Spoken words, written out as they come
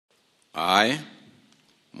I,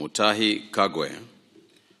 Mutahi Kagwe,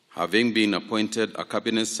 having been appointed a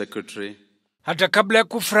cabinet secretary. Hata kabla ya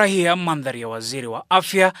kufurahia mandhari ya waziri wa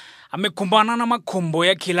afya, amekumbana na makumbo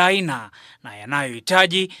ya kila aina na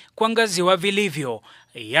yanayohitaji kuangaziwa vilivyo,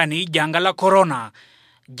 yani janga la corona.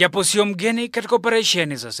 Japo sio mgeni katika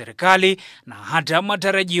operesheni za serikali na hata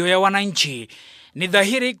matarajio ya wananchi, ni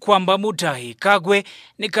dhahiri kwamba Mutahi Kagwe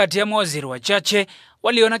ni kati ya mawaziri wachache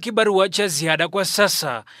waliona kibarua cha ziada kwa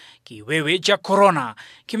sasa. Kiwewe cha corona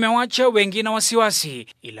kimewacha wengi na wasiwasi,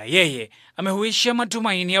 ila yeye amehuisha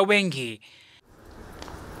matumaini ya wengi.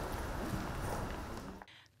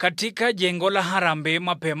 Katika jengo la Harambee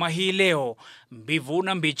mapema hii leo, mbivu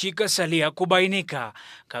na mbichi kasalia kubainika.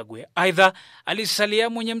 Kagwe aidha alisalia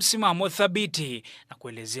mwenye msimamo thabiti na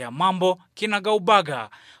kuelezea mambo kinagaubaga,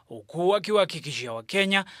 huku akiwahakikishia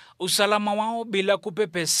Wakenya usalama wao bila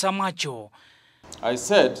kupepesa macho. I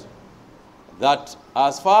said that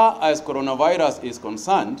as far as coronavirus is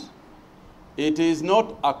concerned, it is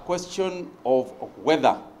not a question of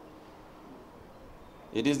whether.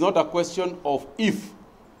 It is not a question of if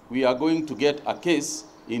we are going to get a case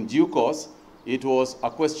in due course. It was a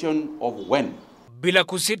question of when. Bila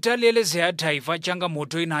kusita alielezea taifa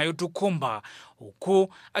changamoto inayotukumba,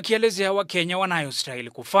 huku akielezea Wakenya wanayostahili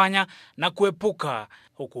kufanya na kuepuka,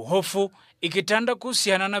 huku hofu ikitanda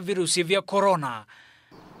kuhusiana na virusi vya corona.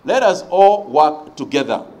 Let us all work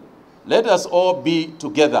together. Let us all be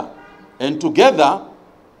together. And together,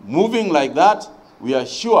 moving like that, we are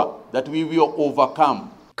sure that we will overcome.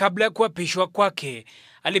 Kabla ya kuapishwa kwake,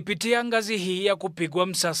 alipitia ngazi hii ya kupigwa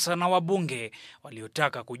msasa na wabunge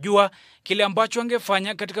waliotaka kujua kile ambacho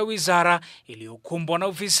angefanya katika wizara iliyokumbwa na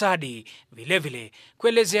ufisadi, vilevile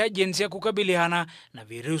kuelezea jinsi ya kukabiliana na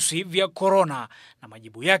virusi vya corona, na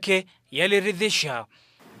majibu yake yaliridhisha.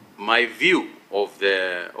 My view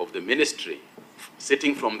of the ministry,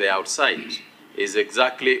 sitting from the outside, is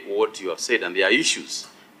exactly what you have said, and there are issues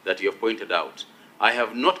that you have pointed out. I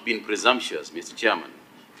have not been presumptuous, Mr. Chairman,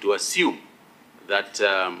 to assume that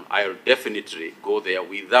I'll definitely go there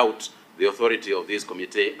without the authority of this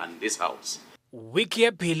committee and this house. Wiki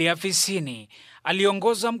ya pili afisini,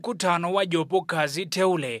 aliongoza mkutano wa jopo kazi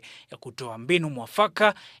teule ya kutoa mbinu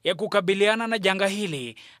mwafaka ya kukabiliana na janga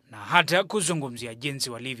hili na hata kuzungumzia jinsi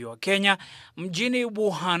walivyo wa Kenya mjini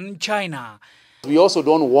Wuhan, China. We also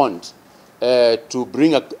don't want to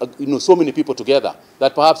bring so many people together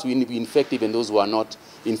that perhaps we be infected and those who are not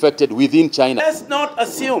infected within China. Let's not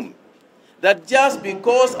assume that just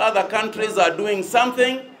because other countries are doing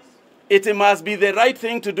something, it must be the right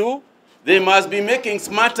thing to do. They must be making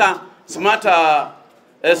smarter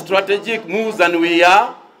strategic moves than we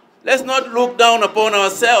are. Let's not look down upon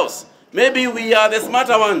ourselves. Maybe we are the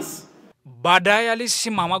smarter ones. Baadaye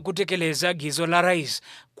alisimama kutekeleza agizo la rais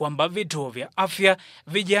kwamba vituo vya afya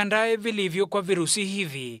vijiandae vilivyo kwa virusi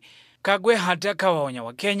hivi. Kagwe hata kawaonya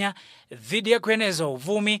Wakenya dhidi ya kueneza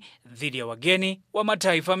uvumi dhidi ya wageni wa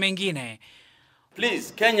mataifa mengine.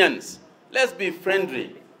 Please, Kenyans, let's be friendly.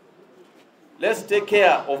 Let's take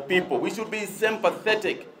care of people. We should be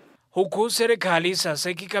sympathetic. Huku serikali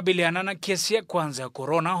sasa ikikabiliana na kesi ya kwanza ya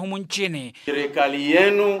corona humu nchini. Serikali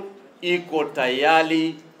yenu iko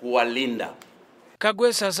tayari kuwalinda.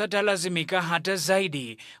 Kagwe sasa talazimika hata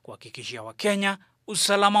zaidi kuhakikishia Wakenya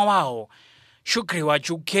usalama wao. Shukri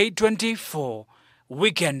Wachu, K24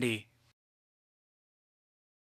 Weekendi.